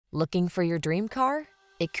Looking for your dream car?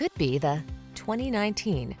 It could be the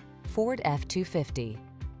 2019 Ford F-250.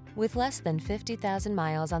 With less than 50,000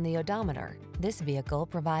 miles on the odometer, this vehicle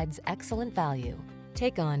provides excellent value.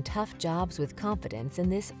 Take on tough jobs with confidence in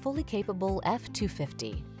this fully capable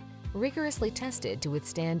F-250. Rigorously tested to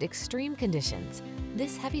withstand extreme conditions,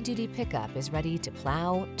 this heavy-duty pickup is ready to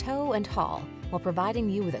plow, tow, and haul while providing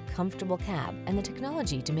you with a comfortable cab and the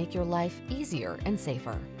technology to make your life easier and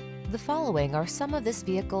safer. The following are some of this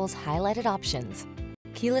vehicle's highlighted options: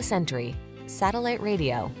 keyless entry, satellite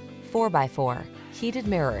radio, 4x4, heated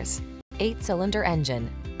mirrors, 8-cylinder engine,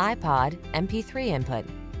 iPod, MP3 input,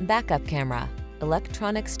 backup camera,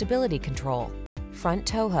 electronic stability control, front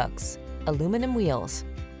tow hooks, aluminum wheels.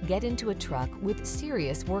 Get into a truck with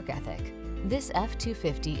serious work ethic. This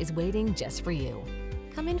F-250 is waiting just for you.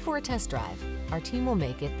 Come in for a test drive. Our team will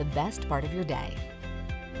make it the best part of your day.